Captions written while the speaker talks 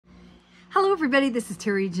Hello everybody, this is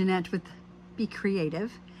Terry Jeanette with Be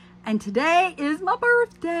Creative, and today is my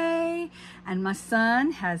birthday, and my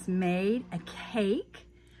son has made a cake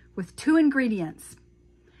with 2 ingredients.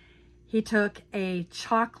 He took a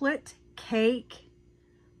chocolate cake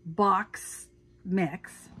box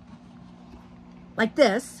mix, like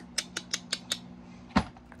this,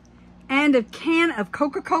 and a can of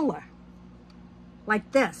Coca-Cola,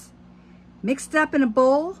 like this, mixed up in a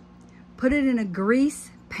bowl, put it in a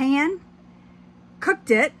grease pan,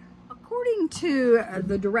 cooked it according to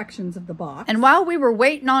the directions of the box. And while we were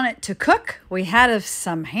waiting on it to cook, we had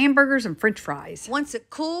some hamburgers and french fries. Once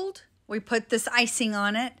it cooled, we put this icing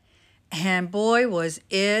on it, and boy, was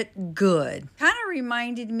it good. Kind of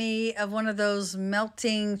reminded me of one of those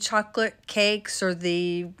melting chocolate cakes or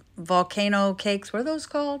the volcano cakes. What are those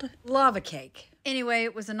called? Lava cake. Anyway,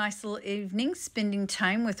 it was a nice little evening spending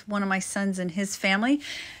time with one of my sons and his family,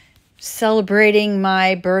 celebrating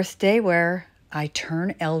my birthday where I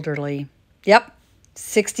turn elderly. Yep,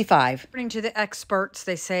 65. According to the experts,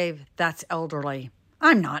 they say that's elderly.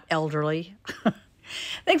 I'm not elderly.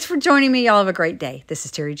 Thanks for joining me. Y'all have a great day. This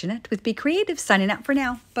is Terry Jeanette with Be Creative, signing out for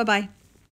now. Bye-bye.